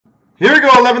Here we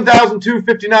go,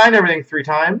 11,259, everything 3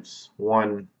 times.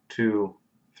 1, 2,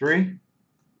 3.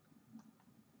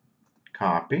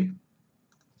 Copy.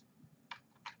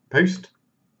 Paste.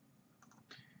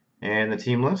 And the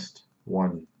team list.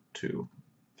 1, 2,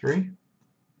 3.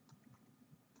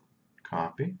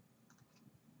 Copy.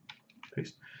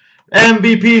 Paste.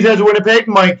 MVPs as Winnipeg,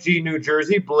 Mike G, New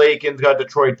Jersey. Blaken's got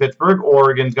Detroit, Pittsburgh.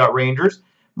 Oregon's got Rangers.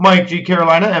 Mike G,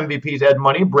 Carolina. MVP's Ed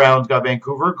Money. Brown's got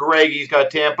Vancouver. Greggy's got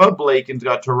Tampa. Blaken's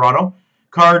got Toronto.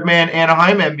 Cardman,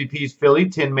 Anaheim. MVP's Philly.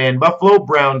 Tin Man, Buffalo.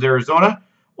 Brown's Arizona.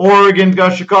 Oregon's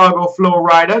got Chicago,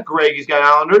 Florida. Greggy's got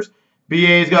Islanders.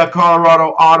 BA's got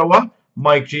Colorado, Ottawa.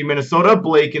 Mike G, Minnesota.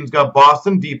 Blaken's got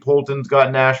Boston. Deep Holton's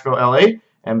got Nashville, LA.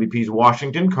 MVP's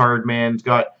Washington. Cardman's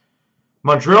got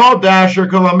Montreal. Dasher,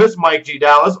 Columbus. Mike G,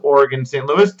 Dallas. Oregon, St.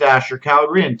 Louis. Dasher,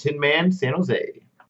 Calgary. And Tin Man, San Jose.